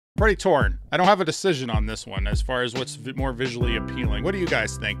pretty torn. I don't have a decision on this one as far as what's more visually appealing. What do you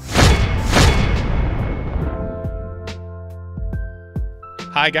guys think?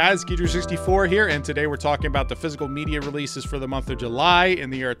 Hi guys, Geezer64 here, and today we're talking about the physical media releases for the month of July in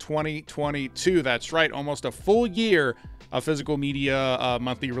the year 2022. That's right, almost a full year of physical media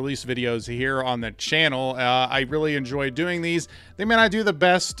monthly release videos here on the channel. I really enjoy doing these. They may not do the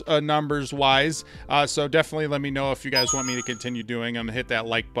best numbers wise, so definitely let me know if you guys want me to continue doing them. Hit that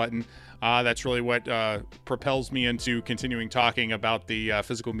like button. That's really what propels me into continuing talking about the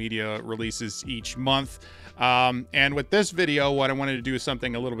physical media releases each month. And with this video, what I wanted to do is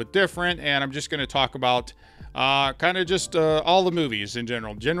something a little bit different, and I'm just going to talk about kind of just all the movies in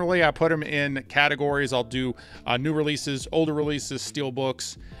general. Generally, I put them in categories. I'll do new releases, older releases,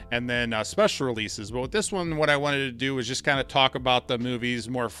 steelbooks, and then special releases. But with this one, what I wanted to do is just kind of talk about the movies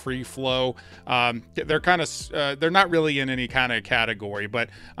more free flow. They're kind of they're not really in any kind of category, but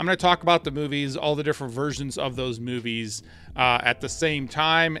I'm going to talk about the movies, all the different versions of those movies at the same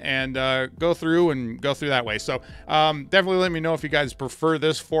time, and go through that way. So definitely let me know if you guys prefer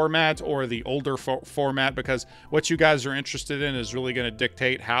this format or the older format, because what you guys are interested in is really going to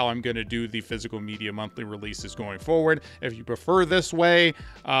dictate how I'm going to do the physical media monthly releases going forward. If you prefer this way,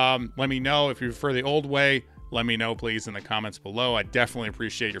 let me know. If you prefer the old way, let me know, please, in the comments below. I definitely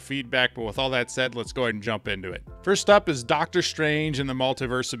appreciate your feedback. But with all that said, let's go ahead and jump into it. First up is Doctor Strange and the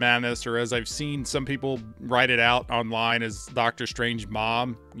Multiverse of Madness, or as I've seen some people write it out online as Doctor Strange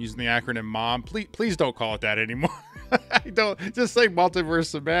Mom, using the acronym MOM. Please don't call it that anymore. I don't, just say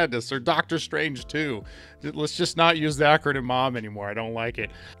Multiverse of Madness or Doctor Strange 2. Let's just not use the acronym MOM anymore. I don't like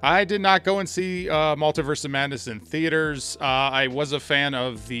it. I did not go and see Multiverse of Madness in theaters. I was a fan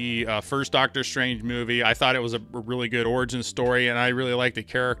of the first Doctor Strange movie. I thought it was a really good origin story, and I really like the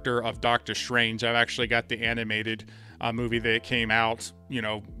character of Doctor Strange. I've actually got the animated movie that came out, you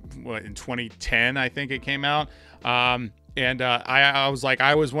know, in 2010, I think it came out. And I was like,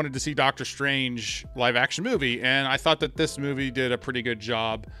 I always wanted to see Doctor Strange live action movie, and I thought that this movie did a pretty good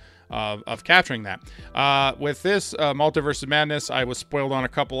job of capturing that. With this Multiverse of Madness, I was spoiled on a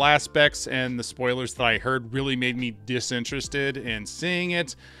couple aspects, and the spoilers that I heard really made me disinterested in seeing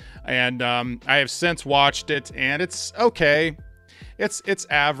it. And I have since watched it, and it's okay. It's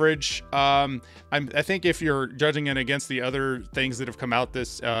average. I think if you're judging it against the other things that have come out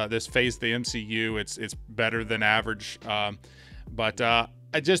this phase of the MCU, it's better than average. But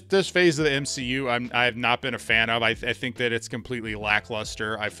this phase of the MCU, I have not been a fan of. I think that it's completely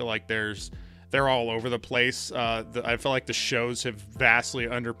lackluster. I feel like they're all over the place. I feel like the shows have vastly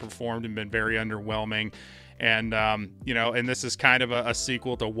underperformed and been very underwhelming. And you know, and this is kind of a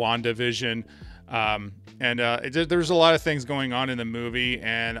sequel to WandaVision. There's a lot of things going on in the movie,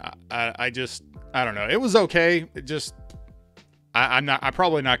 and I don't know. It was okay. I'm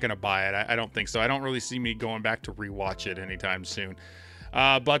probably not going to buy it. I don't think so. I don't really see me going back to rewatch it anytime soon.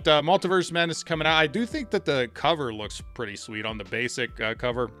 But Multiverse Madness is coming out. I do think that the cover looks pretty sweet on the basic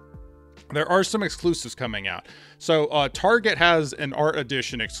cover. There are some exclusives coming out. So Target has an art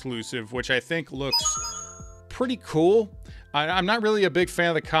edition exclusive, which I think looks pretty cool. I'm not really a big fan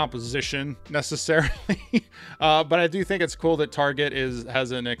of the composition necessarily, but I do think it's cool that Target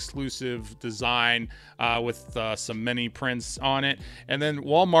has an exclusive design with some mini prints on it. And then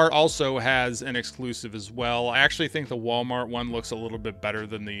Walmart also has an exclusive as well. I actually think the Walmart one looks a little bit better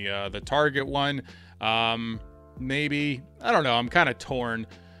than the Target one. Maybe, I don't know. I'm kind of torn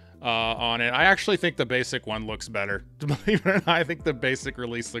on it. I actually think the basic one looks better. Believe it or not, I think the basic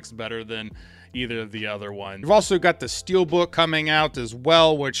release looks better than either of the other ones. We've also got the Steelbook coming out as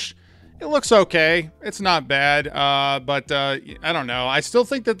well, which it looks okay. It's not bad, but I don't know. I still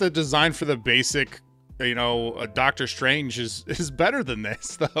think that the design for the basic, you know, Doctor Strange is better than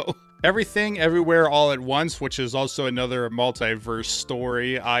this, though. Everything Everywhere All at Once, which is also another multiverse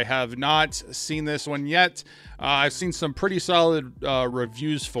story. I have not seen this one yet. I've seen some pretty solid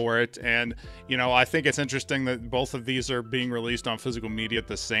reviews for it, and you know, I think it's interesting that both of these are being released on physical media at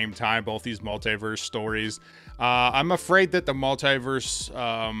the same time, both these multiverse stories. I'm afraid that the multiverse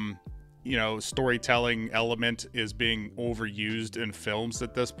you know, storytelling element is being overused in films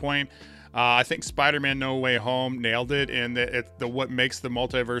at this point. I think Spider-Man No Way Home nailed it, and what makes the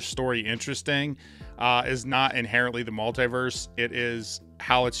multiverse story interesting is not inherently the multiverse. It is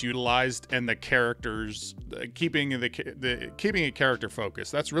how it's utilized and the characters, keeping a character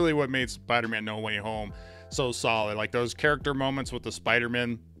focus. That's really what made Spider-Man No Way Home so solid. Like those character moments with the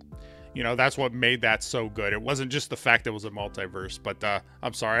Spider-Man, you know, that's what made that so good. It wasn't just the fact that it was a multiverse, but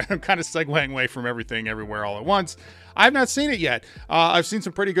I'm sorry, I'm kind of segueing away from everything everywhere all at once. I've not seen it yet. I've seen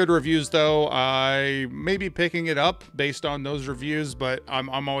some pretty good reviews though. I may be picking it up based on those reviews, but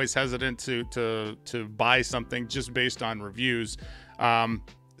I'm always hesitant to buy something just based on reviews.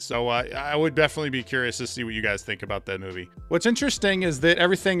 So I would definitely be curious to see what you guys think about that movie. What's interesting is that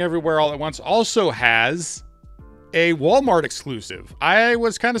Everything Everywhere All at Once also has a Walmart exclusive. I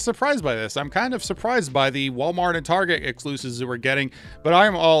was kind of surprised by this. I'm kind of surprised by the Walmart and Target exclusives that we're getting, but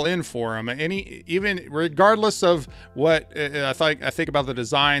I'm all in for them. Even regardless of what I think about the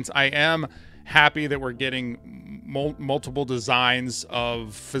designs, I am happy that we're getting multiple designs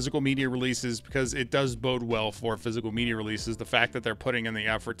of physical media releases, because it does bode well for physical media releases. The fact that they're putting in the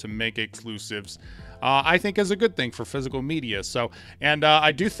effort to make exclusives, I think is a good thing for physical media. So, and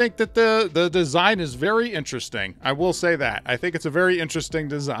I do think that the design is very interesting. I will say that. I think it's a very interesting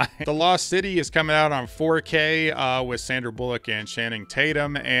design. The Lost City is coming out on 4K with Sandra Bullock and Channing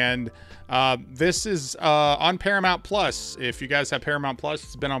Tatum, and this is on Paramount Plus. If you guys have Paramount Plus,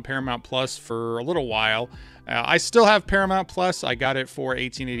 it's been on Paramount Plus for a little while. I still have Paramount Plus. I got it for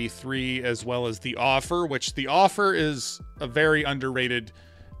 $18.83, as well as The Offer, which The Offer is a very underrated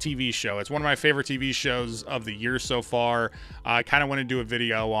TV show. It's one of my favorite TV shows of the year so far. I kind of want to do a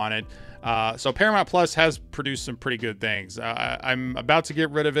video on it. So Paramount Plus has produced some pretty good things. I'm about to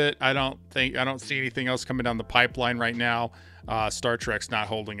get rid of it. I don't see anything else coming down the pipeline right now. Star Trek's not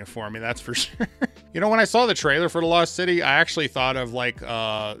holding it for me, that's for sure. You know, when I saw the trailer for The Lost City, I actually thought of like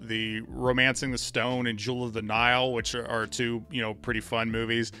the Romancing the Stone and Jewel of the Nile, which are two, you know, pretty fun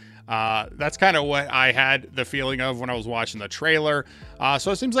movies. That's kind of what I had the feeling of when I was watching the trailer.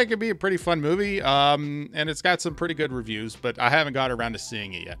 So it seems like it'd be a pretty fun movie. And it's got some pretty good reviews, but I haven't got around to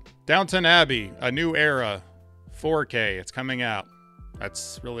seeing it yet. Downton Abbey, A New Era, 4K, it's coming out.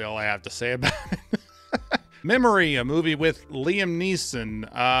 That's really all I have to say about it. Memory, a movie with Liam Neeson.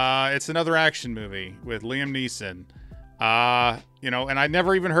 It's another action movie with Liam Neeson. You know, and I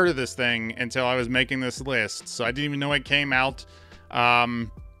never even heard of this thing until I was making this list, so I didn't even know it came out.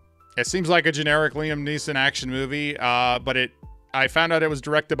 It seems like a generic Liam Neeson action movie, but I found out it was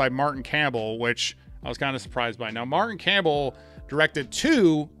directed by Martin Campbell, which I was kind of surprised by. Now, Martin Campbell directed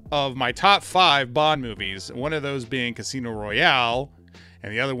 2 of my top 5 Bond movies, one of those being Casino Royale,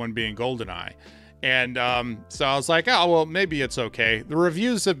 and the other one being GoldenEye. And so I was like, oh, well, maybe it's okay. The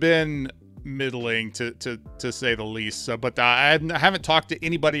reviews have been middling, to say the least. So, but I haven't talked to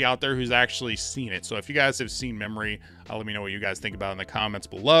anybody out there who's actually seen it. So if you guys have seen Memory, let me know what you guys think about it in the comments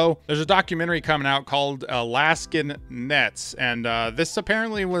below. There's a documentary coming out called Alaskan Nets, and this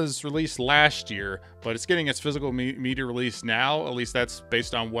apparently was released last year, but it's getting its physical media release now. At least that's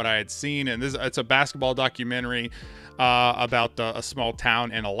based on what I had seen. And it's a basketball documentary about a small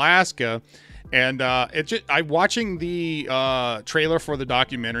town in Alaska. And watching the trailer for the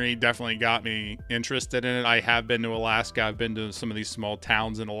documentary definitely got me interested in it. I have been to Alaska. I've been to some of these small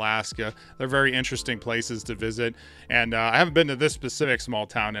towns in Alaska. They're very interesting places to visit. And I haven't been to this specific small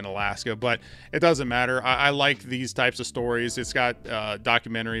town in Alaska, but it doesn't matter. I like these types of stories. It's got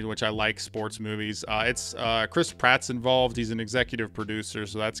documentaries, which I like, sports movies. It's Chris Pratt's involved. He's an executive producer,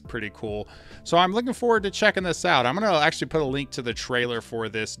 so that's pretty cool. So I'm looking forward to checking this out. I'm going to actually put a link to the trailer for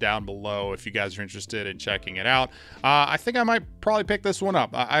this down below if you guys are interested in checking it out. I think I might probably pick this one up.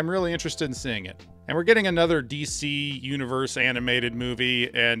 I'm really interested in seeing it. And we're getting another DC Universe animated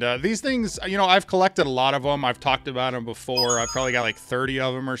movie. And these things, you know, I've collected a lot of them. I've talked about them before. I've probably got like 30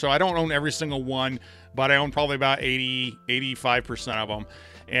 of them or so. I don't own every single one, but I own probably about 85% of them.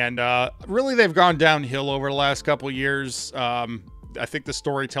 And really, they've gone downhill over the last couple years. I think the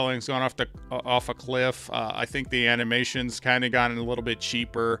storytelling's gone off a cliff. I think the animation's kind of gotten a little bit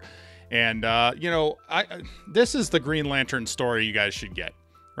cheaper. And, you know, this is the Green Lantern story you guys should get,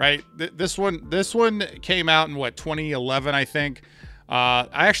 right? This one came out in, what, 2011, I think. I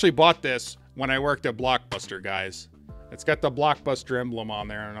actually bought this when I worked at Blockbuster, guys. It's got the Blockbuster emblem on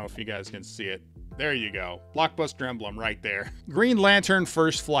there. I don't know if you guys can see it. There you go. Blockbuster emblem right there. Green Lantern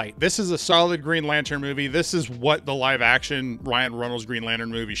First Flight. This is a solid Green Lantern movie. This is what the live-action Ryan Reynolds Green Lantern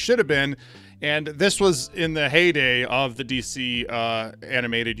movie should have been. And this was in the heyday of the DC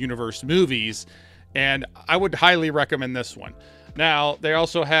animated universe movies, and I would highly recommend this one. Now, they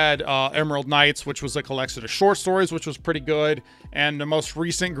also had Emerald Knights, which was a collection of short stories, which was pretty good, and the most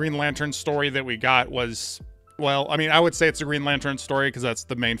recent Green Lantern story that we got was, well, I mean, I would say it's a Green Lantern story because that's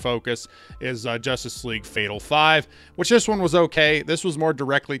the main focus, is Justice League Fatal 5, which this one was okay. This was more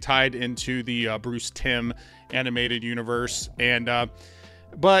directly tied into the Bruce Timm animated universe, and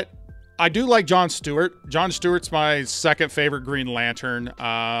but I do like Jon Stewart. Jon Stewart's my second favorite Green Lantern.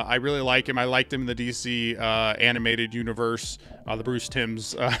 I really like him. I liked him in the DC animated universe. The Bruce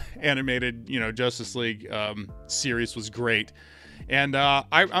Timm's animated, Justice League series was great. And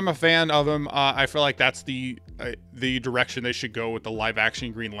I'm a fan of him. I feel like that's the direction they should go with the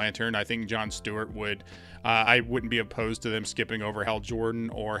live-action Green Lantern. I think Jon Stewart would... I wouldn't be opposed to them skipping over Hal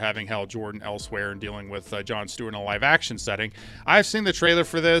Jordan or having Hal Jordan elsewhere and dealing with Jon Stewart in a live-action setting. I've seen the trailer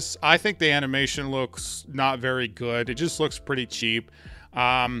for this. I think the animation looks not very good. It just looks pretty cheap.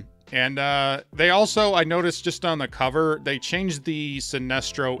 And they also, I noticed just on the cover, they changed the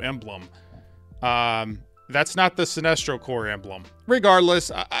Sinestro emblem. That's not the Sinestro Corps emblem.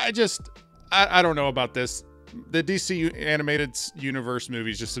 Regardless, I don't know about this. The DC animated universe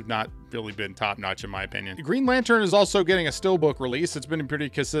movies just have not really been top-notch in my opinion. Green Lantern is also getting a steelbook release. It's been pretty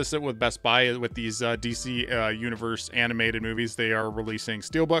consistent with Best Buy with these DC universe animated movies. They are releasing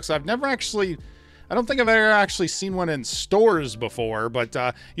steelbooks. I don't think I've ever actually seen one in stores before,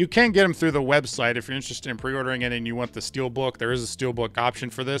 but you can get them through the website if you're interested in pre-ordering it and you want the steelbook. There is a steelbook option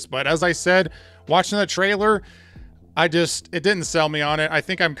for this, but as I said, watching the trailer, it didn't sell me on it. I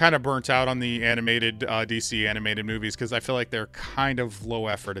think I'm kind of burnt out on the animated DC animated movies because I feel like they're kind of low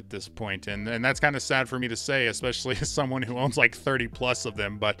effort at this point. And that's kind of sad for me to say, especially as someone who owns like 30 plus of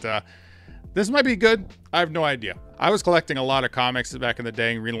them. But this might be good. I have no idea. I was collecting a lot of comics back in the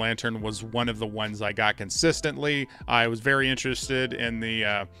day, and Green Lantern was one of the ones I got consistently. I was very interested in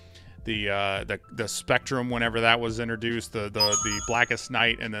the Spectrum whenever that was introduced, the Blackest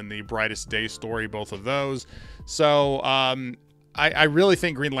Night and then the Brightest Day story, both of those. So I really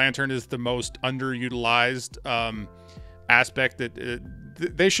think Green Lantern is the most underutilized aspect that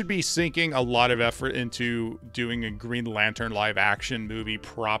they should be sinking a lot of effort into doing a Green Lantern live action movie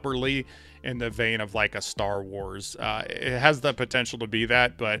properly in the vein of like a Star Wars. It has the potential to be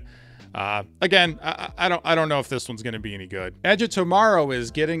that, but again, I don't know if this one's going to be any good. Edge of Tomorrow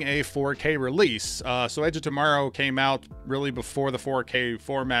is getting a 4K release. So Edge of Tomorrow came out really before the 4K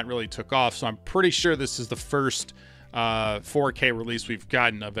format really took off. So I'm pretty sure this is the first 4K release we've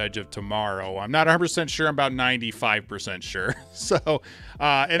gotten of Edge of Tomorrow. I'm not 100% sure. I'm about 95% sure. So,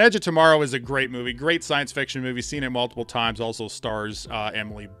 and Edge of Tomorrow is a great movie, great science fiction movie. Seen it multiple times. Also stars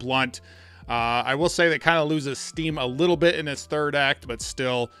Emily Blunt. I will say that kind of loses steam a little bit in its third act, but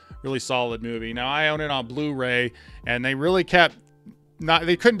still really solid movie. Now I own it on Blu-ray, and they really kept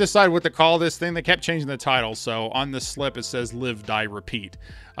they couldn't decide what to call this thing. They kept changing the title. So on the slip it says Live, Die, Repeat,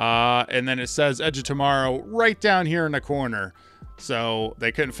 and then it says Edge of Tomorrow right down here in the corner. So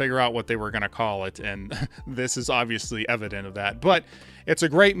they couldn't figure out what they were going to call it, and this is obviously evident of that. But it's a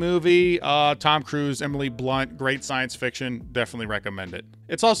great movie. Tom Cruise, Emily Blunt, great science fiction. Definitely recommend it.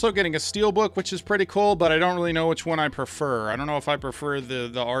 It's also getting a steelbook, which is pretty cool, but I don't really know which one I prefer. I don't know if I prefer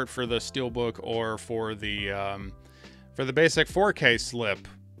the art for the steelbook or for the basic 4K slip.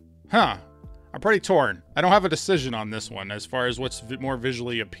 Huh. I'm pretty torn. I don't have a decision on this one as far as what's more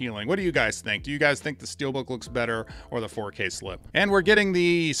visually appealing. What do you guys think? Do you guys think the steelbook looks better or the 4K slip? And we're getting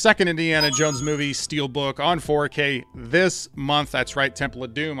the second Indiana Jones movie steelbook on 4K this month. That's right, Temple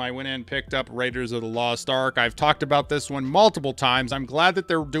of Doom. I went in and picked up Raiders of the Lost Ark. I've talked about this one multiple times. I'm glad that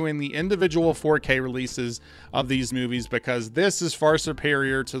they're doing the individual 4K releases of these movies because this is far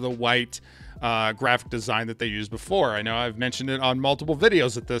superior to the white graphic design that they used before. I know I've mentioned it on multiple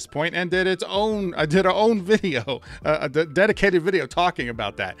videos at this point and did its own, I did a own video, a dedicated video talking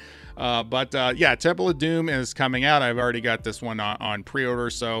about that. Yeah, Temple of Doom is coming out. I've already got this one on pre-order,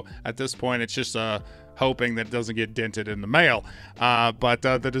 so at this point it's just hoping that it doesn't get dented in the mail.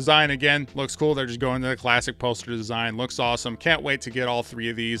 The design again looks cool. They're just going to the classic poster design. Looks awesome. Can't wait to get all three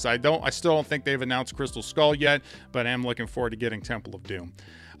of these. I still don't think they've announced Crystal Skull yet, but I'm looking forward to getting Temple of Doom.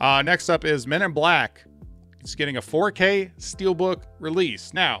 Next up is Men in Black. It's getting a 4K steelbook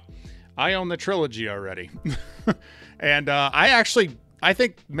release. Now, I own the trilogy already. And I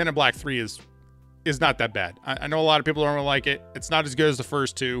think Men in Black 3 is not that bad. I know a lot of people don't really like it. It's not as good as the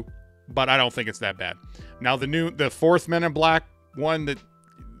first two, but I don't think it's that bad. Now, the fourth Men in Black one,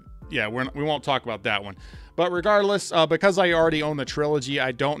 we won't talk about that one. But regardless, because I already own the trilogy,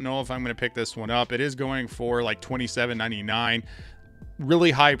 I don't know if I'm going to pick this one up. It is going for like $27.99.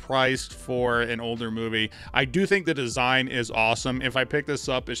 Really high priced for an older movie. I do think the design is awesome. If I pick this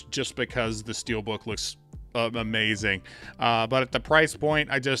up, it's just because the steelbook looks amazing. But at the price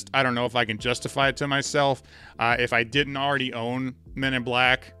point, I don't know if I can justify it to myself. If I didn't already own Men in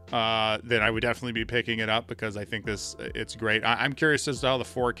Black, then I would definitely be picking it up because I think it's great. I'm curious as to how the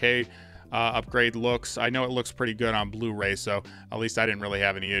 4K upgrade looks. I know it looks pretty good on Blu-ray, so at least I didn't really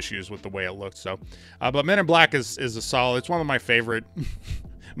have any issues with the way it looked. So, but Men in Black is a solid. It's one of my favorite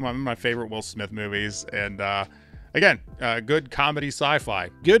one of my favorite Will Smith movies. And again, good comedy sci-fi.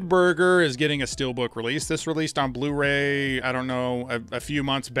 Good Burger is getting a steelbook release. This released on Blu-ray, I don't know, a few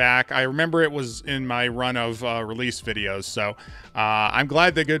months back. I remember it was in my run of release videos. So I'm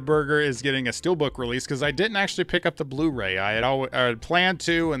glad that Good Burger is getting a steelbook release, because I didn't actually pick up the Blu-ray. I had planned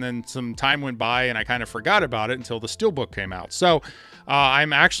to, and then some time went by and I kind of forgot about it until the steelbook came out. So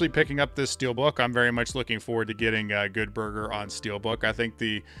I'm actually picking up this steelbook. I'm very much looking forward to getting Good Burger on steelbook. I think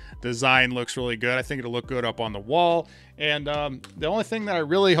the design looks really good. I think it'll look good up on the wall. And the only thing that I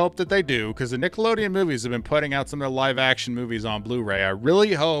really hope that they do, because the Nickelodeon movies have been putting out some of their live action movies on Blu-ray, I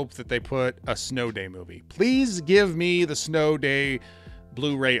really hope that they put a Snow Day movie. Please give me the Snow Day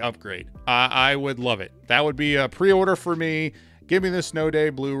Blu-ray upgrade. I would love it. That would be a pre-order for me. Give me the Snow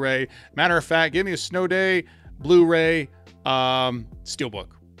Day Blu-ray. Matter of fact, give me a Snow Day Blu-ray steelbook.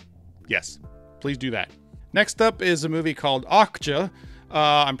 Yes, please do that. Next up is a movie called Okja.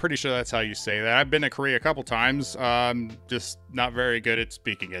 I'm pretty sure that's how you say that. I've been to Korea a couple times. Just not very good at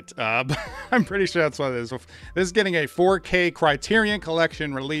speaking it. But I'm pretty sure that's what it is. This is getting a 4K Criterion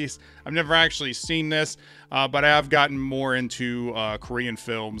Collection release. I've never actually seen this, but I have gotten more into Korean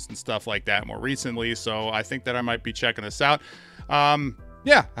films and stuff like that more recently. So I think that I might be checking this out.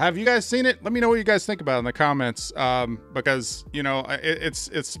 Yeah, have you guys seen it? Let me know what you guys think about it in the comments, because, you know,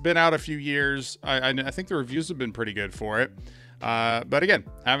 it's been out a few years. I think the reviews have been pretty good for it. But again,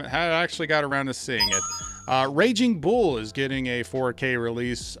 haven't actually got around to seeing it. Raging Bull is getting a 4K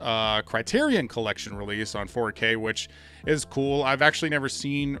release, Criterion Collection release on 4K, which is cool. I've actually never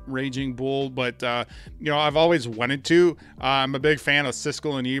seen Raging Bull, but you know, I've always wanted to. I'm a big fan of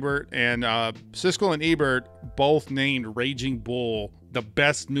Siskel and Ebert, and Siskel and Ebert both named Raging Bull the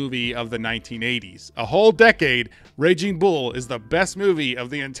best movie of the 1980s. A whole decade, Raging Bull is the best movie of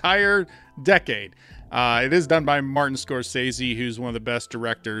the entire decade. It is done by Martin Scorsese, who's one of the best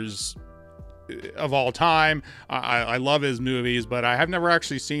directors of all time. I love his movies, but I have never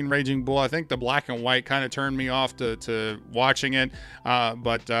actually seen Raging Bull. I think the black and white kind of turned me off to watching it.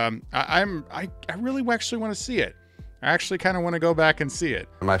 But I really actually want to see it. I actually kind of want to go back and see it.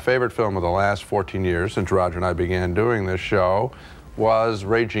 My favorite film of the last 14 years, since Roger and I began doing this show, was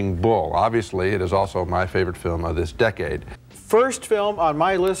Raging Bull. Obviously, it is also my favorite film of this decade. First film on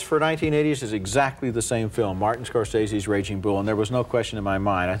my list for 1980s is exactly the same film, Martin Scorsese's Raging Bull, and there was no question in my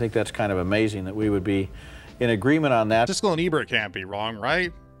mind. I think that's kind of amazing that we would be in agreement on that. Siskel and Ebert can't be wrong,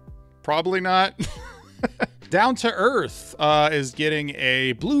 right? Probably not. Down to Earth is getting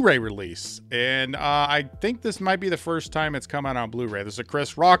a Blu-ray release, and I think this might be the first time it's come out on Blu-ray. This is a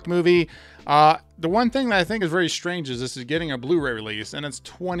Chris Rock movie. The one thing that I think is very strange is this is getting a Blu-ray release, and it's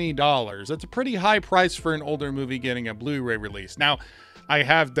 $20. That's a pretty high price for an older movie getting a Blu-ray release. Now, I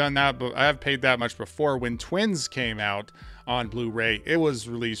have done that, but I have paid that much before. When Twins came out on Blu-ray, it was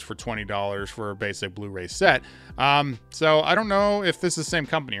released for $20 for a basic Blu-ray set. So I don't know if this is the same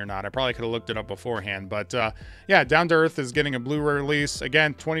company or not. I probably could have looked it up beforehand, but yeah, Down to Earth is getting a Blu-ray release.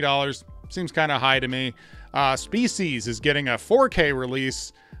 Again, $20 seems kind of high to me. Species is getting a 4K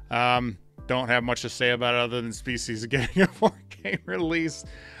release. Don't have much to say about it other than Species getting a 4K release.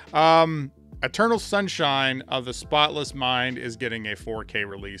 Eternal Sunshine of the Spotless Mind is getting a 4K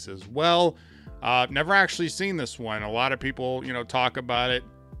release as well. Never actually seen this one. A lot of people, you know, talk about it.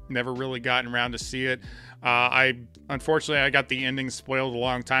 Never really gotten around to see it. Unfortunately, I got the ending spoiled a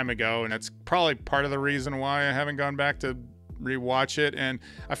long time ago, and it's probably part of the reason why I haven't gone back to rewatch it. And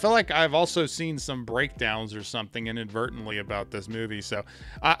I feel like I've also seen some breakdowns or something inadvertently about this movie, so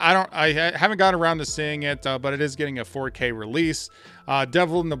I haven't got around to seeing it, but it is getting a 4K release.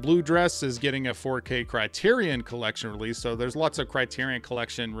 Devil in the Blue Dress is getting a 4K Criterion Collection release, so there's lots of Criterion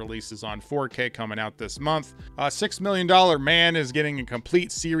Collection releases on 4K coming out this month. $6 Million Man is getting a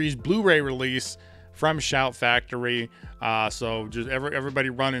complete series Blu-ray release from Shout Factory. So just everybody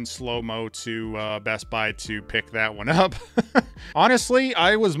run in slow-mo to Best Buy to pick that one up. Honestly,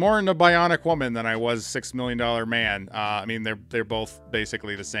 I was more into Bionic Woman than I was $6 Million Man. I mean, they're both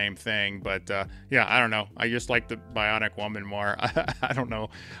basically the same thing, but yeah, I don't know. I just like the Bionic Woman more. I don't know.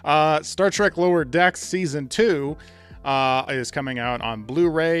 Star Trek Lower Decks Season 2 is coming out on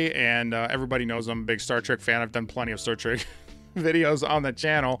Blu-ray, and everybody knows I'm a big Star Trek fan. I've done plenty of Star Trek videos on the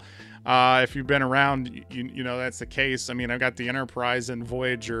channel. If you've been around, you know that's the case. I mean, I've got the Enterprise and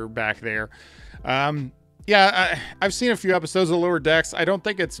Voyager back there. Yeah, I've seen a few episodes of Lower Decks. I don't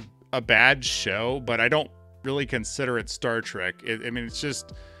think it's a bad show, but I don't really consider it Star Trek. I mean,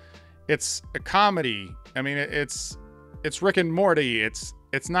 it's a comedy. I mean, it's Rick and Morty. It's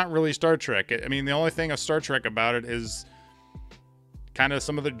not really Star Trek. I mean, the only thing of Star Trek about it is kind of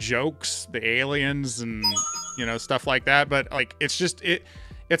some of the jokes, the aliens, and you know, stuff like that. But like, it's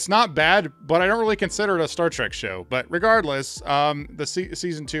It's not bad, but I don't really consider it a Star Trek show. But regardless,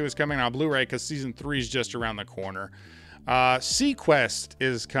 season 2 is coming on Blu-ray because season 3 is just around the corner. Seaquest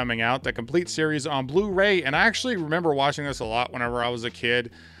is coming out, the complete series on Blu-ray, and I actually remember watching this a lot whenever I was a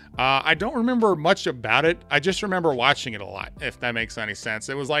kid. I don't remember much about it. I just remember watching it a lot, if that makes any sense.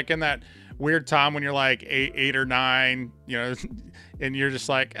 It was like in that weird time when you're like eight or 9, you know, and you're just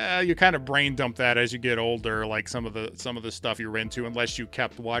like, you kind of brain dump that as you get older, like some of the stuff you're into, unless you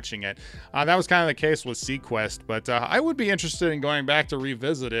kept watching it. That was kind of the case with Seaquest, but I would be interested in going back to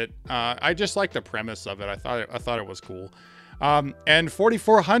revisit it. I just like the premise of it. I thought it was cool. And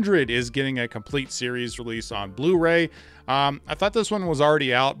 4400 is getting a complete series release on Blu-ray. I thought this one was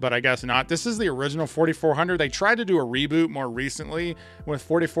already out, but I guess not. This is the original 4400. They tried to do a reboot more recently with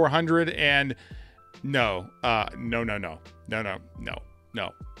 4400, and no.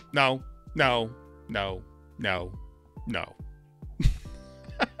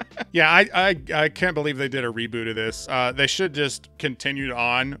 Yeah, I can't believe they did a reboot of this. They should just continued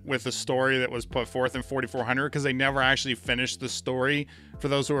on with the story that was put forth in 4400, because they never actually finished the story. For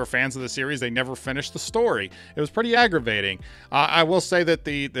those who are fans of the series, they never finished the story. It was pretty aggravating. I will say that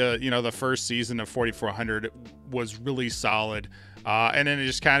the first season of 4400 was really solid. And then it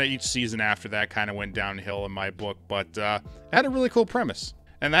just kind of each season after that kind of went downhill in my book, but it had a really cool premise.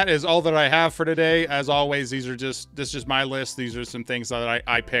 And that is all that I have for today. As always, this is just my list. These are some things that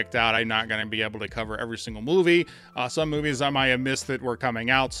I picked out. I'm not going to be able to cover every single movie. Some movies I might have missed that were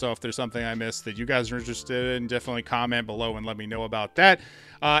coming out. So if there's something I missed that you guys are interested in, definitely comment below and let me know about that.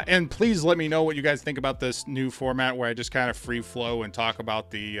 And please let me know what you guys think about this new format where I just kind of free flow and talk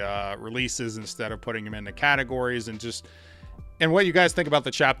about the releases instead of putting them into categories, and what you guys think about the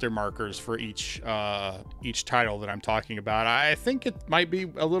chapter markers for each title that I'm talking about. I think it might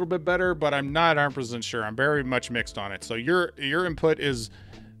be a little bit better, but I'm not 100% sure. I'm very much mixed on it. So your input is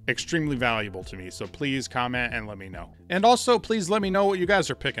extremely valuable to me. So please comment and let me know. And also, please let me know what you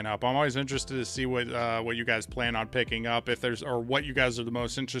guys are picking up. I'm always interested to see what you guys plan on picking up, or what you guys are the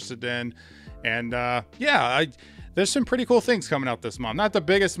most interested in. And there's some pretty cool things coming out this month. Not the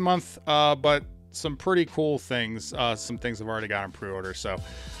biggest month, but some pretty cool things. Some things I've already got in pre-order. So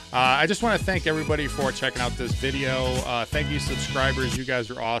I just want to thank everybody for checking out this video. Thank you, subscribers. You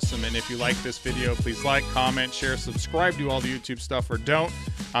guys are awesome. And if you like this video, please like, comment, share, subscribe, do all the YouTube stuff, or don't.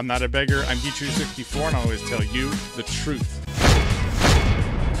 I'm not a beggar. I'm Geetrue64, and I always tell you the truth.